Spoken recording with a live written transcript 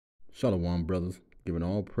Shalom, brothers, giving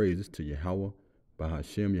all praises to Yahweh,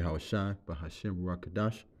 Bahashem, Yahweh Shai, Bahashem, Ruach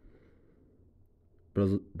Kadash.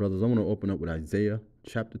 Brothers, I want to open up with Isaiah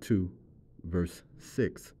chapter 2, verse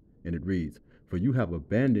 6, and it reads, "For you have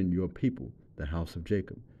abandoned your people, the house of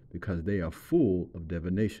Jacob, because they are full of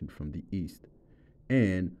divination from the east,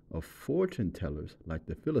 and of fortune tellers like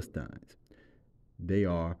the Philistines. They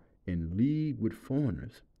are in league with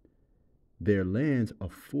foreigners. Their lands are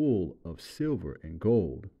full of silver and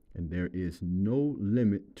gold, and there is no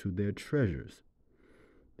limit to their treasures.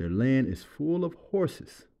 Their land is full of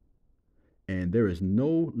horses, and there is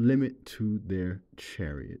no limit to their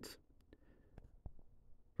chariots."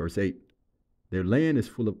 Verse 8, "Their land is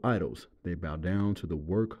full of idols. They bow down to the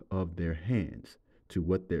work of their hands, to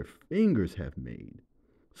what their fingers have made.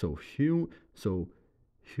 So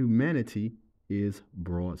humanity is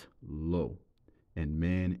brought low, and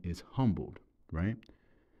man is humbled," right?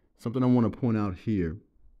 Something I want to point out here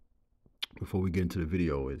before we get into the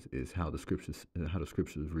video is how the scriptures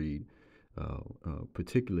read,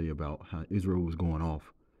 particularly about how Israel was going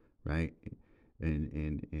off, right?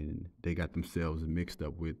 And they got themselves mixed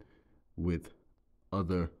up with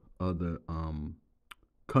other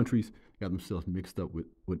countries, got themselves mixed up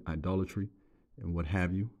with idolatry and what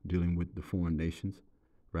have you, dealing with the foreign nations,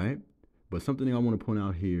 right? But something I want to point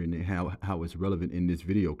out here, and how it's relevant in this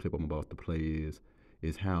video clip I'm about to play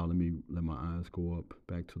is how, let my eyes go up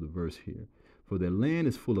back to the verse here. "For their land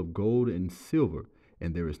is full of gold and silver,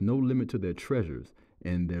 and there is no limit to their treasures.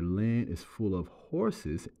 And their land is full of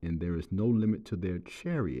horses, and there is no limit to their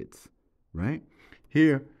chariots," right?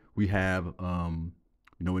 Here we have,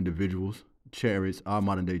 individuals, chariots, our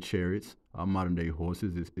modern day chariots, our modern day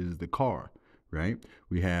horses is the car, right?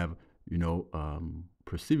 We have,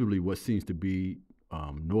 perceivably what seems to be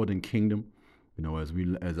Northern Kingdom, as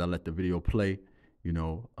I let the video play,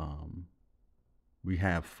 we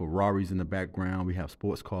have Ferraris in the background, we have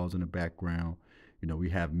sports cars in the background, we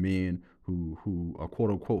have men who are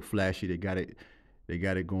quote unquote flashy, they got it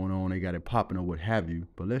going on, they got it popping or what have you.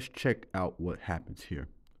 But let's check out what happens here.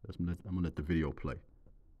 I'm gonna let the video play.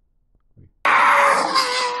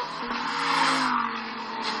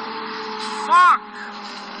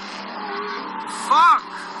 Fuck.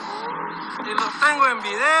 Y lo tengo en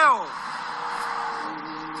video.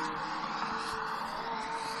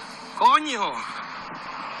 Coño.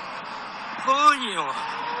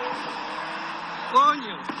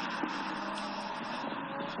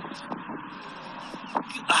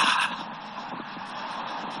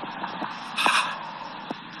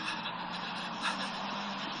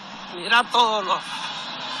 Mira todo lo...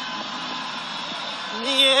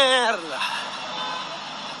 Mierda.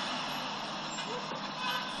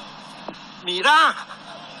 Mira.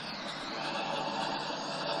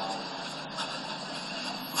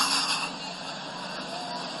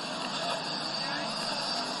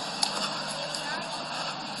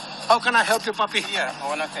 How can I help you, papi? Yeah, I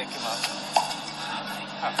want to take him out.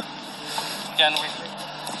 Can we?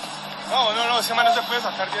 No, ese man no se puede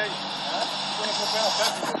sacar de ahí. Eso no se puede hacer.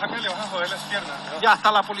 Si lo sacan, le van a joder las piernas, ¿no? Ya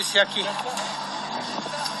está la policía aquí.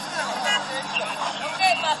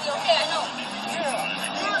 Okay, papi, okay, I know.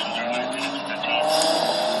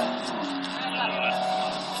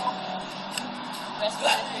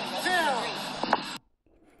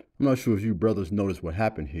 I'm not sure if you brothers noticed what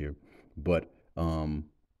happened here, but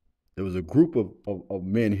there was a group of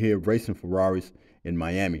men here racing Ferraris in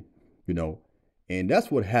Miami, and that's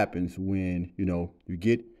what happens when, you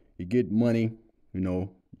get money, you're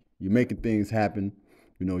making things happen,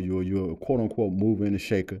 you're a quote unquote mover and a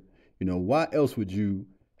shaker. Why else would you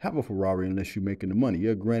have a Ferrari unless you're making the money?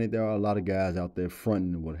 Yeah, granted, there are a lot of guys out there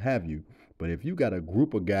fronting and what have you, but if you got a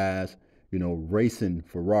group of guys, racing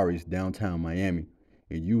Ferraris downtown Miami,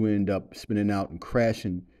 and you end up spinning out and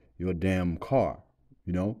crashing your damn car,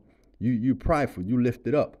 you prideful, you lift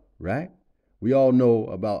it up, right? We all know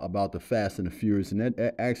about the Fast and the Furious, and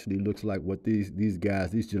that actually looks like what these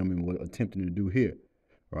gentlemen were attempting to do here.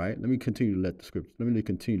 All right, let me continue to let this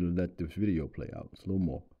video play out. It's a little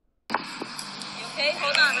more. You okay?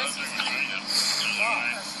 Hold on, let's use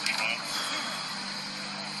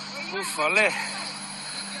Ufale.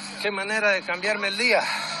 Qué manera de cambiarme el día.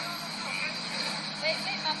 Wait,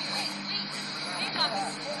 papi, wait, papi.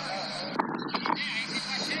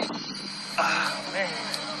 Man.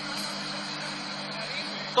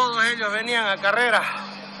 Todos ellos venían a carrera.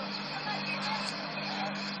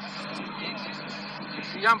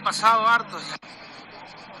 Y han pasado hartos.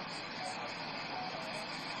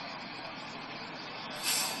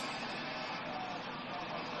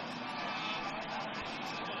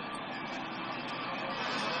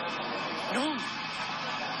 No.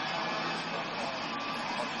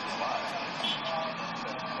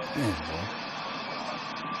 Man, boy.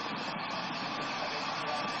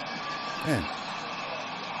 Man.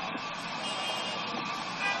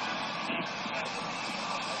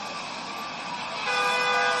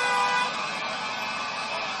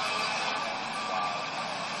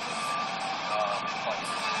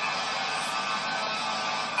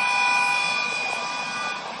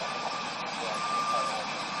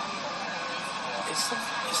 Ese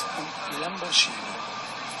es un Lamborghini.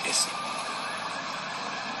 Ese.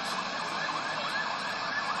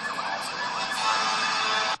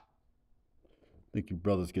 I think you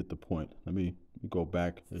brothers get the point. Let me go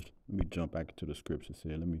back. Let me jump back into the scriptures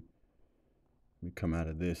here. Let me come out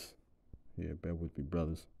of this. Here, bear with me,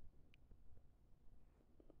 brothers.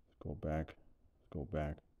 Let's go back. Let's go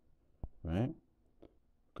back. Right?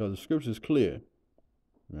 Because the scripture is clear.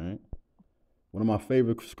 Right? One of my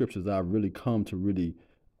favorite scriptures I've really come to really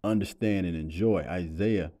understand and enjoy.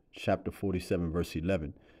 Isaiah chapter 47, verse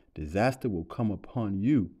 11. Disaster will come upon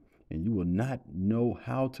you, and you will not know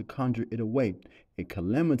how to conjure it away. A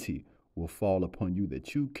calamity will fall upon you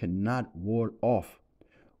that you cannot ward off.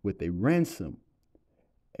 With a ransom,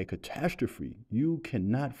 a catastrophe you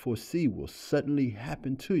cannot foresee will suddenly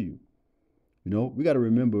happen to you. You know, we got to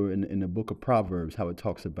remember in the book of Proverbs how it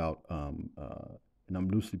talks about, and I'm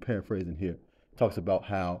loosely paraphrasing here, talks about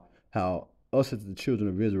how us as the children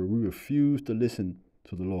of Israel, we refuse to listen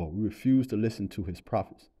to the Lord. We refuse to listen to his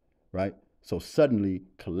prophets, right? So suddenly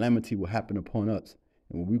calamity will happen upon us.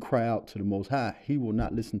 And when we cry out to the Most High, he will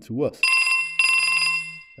not listen to us.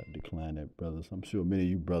 Gotta decline that, brothers. I'm sure many of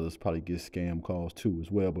you brothers probably get scam calls too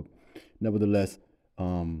as well. But nevertheless,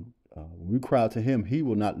 when we cry out to him, he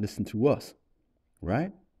will not listen to us,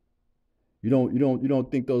 right? You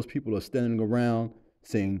don't think those people are standing around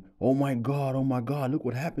saying, oh my God, look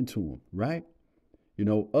what happened to him, right? You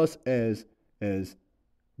know, us as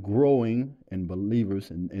growing and believers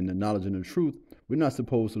in the knowledge and the truth, we're not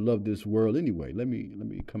supposed to love this world anyway. Let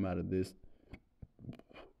me come out of this.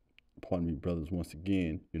 Pardon me, brothers, once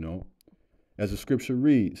again, you know. As the scripture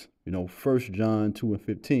reads, you know, 1 John 2 and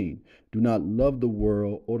 15, do not love the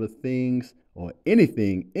world or the things or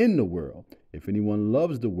anything in the world. If anyone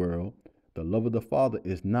loves the world, the love of the Father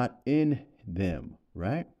is not in them,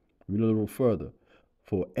 right? Read a little further.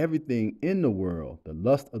 For everything in the world, the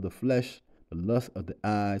lust of the flesh, the lust of the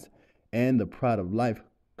eyes, and the pride of life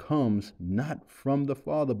comes not from the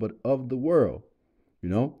Father, but of the world. You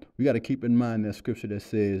know, we got to keep in mind that scripture that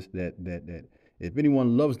says that if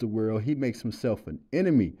anyone loves the world, he makes himself an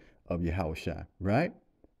enemy of Yahushua, right?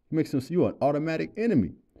 He makes you an automatic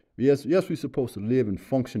enemy. Yes, we're supposed to live and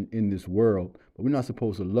function in this world, but we're not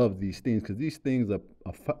supposed to love these things because these things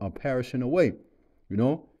are perishing away. You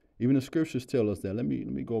know, even the scriptures tell us that. Let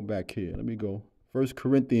me go back here. Let me go 1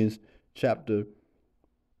 Corinthians chapter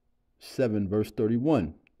 7, verse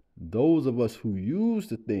 31. Those of us who use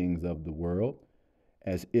the things of the world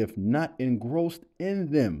as if not engrossed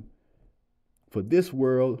in them. For this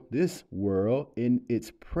world in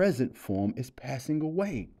its present form is passing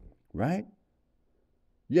away, right?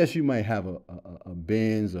 Yes, you might have a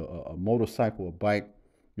Benz, a motorcycle, a bike,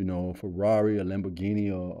 you know, a Ferrari, a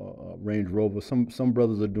Lamborghini, or a Range Rover. Some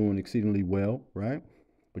brothers are doing exceedingly well, right?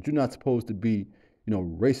 But you're not supposed to be, you know,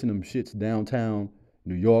 racing them shits downtown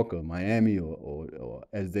New York or Miami or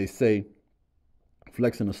as they say,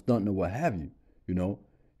 flexing a stunt or what have you, you know.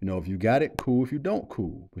 You know, if you got it, cool. If you don't,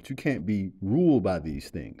 cool. But you can't be ruled by these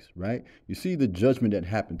things, right? You see the judgment that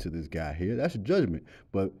happened to this guy here. That's a judgment.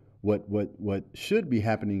 But what should be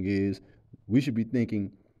happening is we should be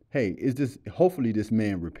thinking, hey, hopefully this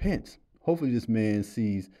man repents. Hopefully this man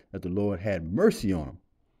sees that the Lord had mercy on him,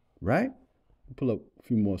 right? Pull up a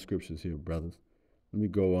few more scriptures here, brothers. Let me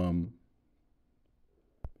go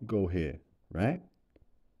here, right?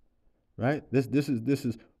 Right? This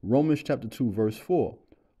is Romans chapter 2, verse 4.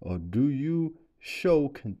 Or do you show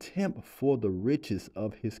contempt for the riches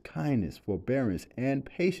of his kindness, forbearance, and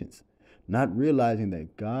patience, not realizing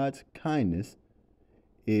that God's kindness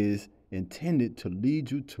is intended to lead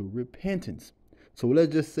you to repentance? So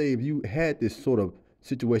let's just say if you had this sort of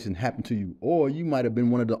situation happen to you, or you might have been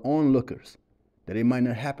one of the onlookers, that it might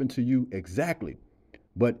not happen to you exactly,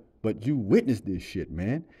 but you witnessed this shit,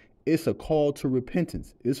 man. It's a call to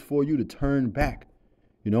repentance. It's for you to turn back,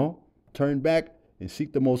 you know, turn back and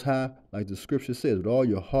seek the Most High, like the scripture says, with all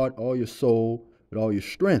your heart, all your soul, with all your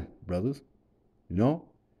strength, brothers, you know?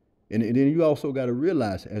 And then you also got to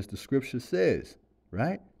realize, as the scripture says,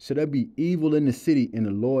 right? Should there be evil in the city and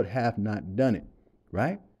the Lord hath not done it,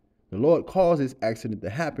 right? The Lord caused this accident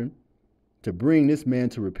to happen to bring this man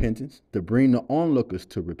to repentance, to bring the onlookers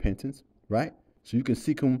to repentance, right? So you can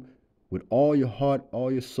seek him with all your heart,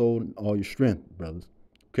 all your soul, and all your strength, brothers.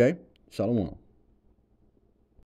 Okay? Shalom.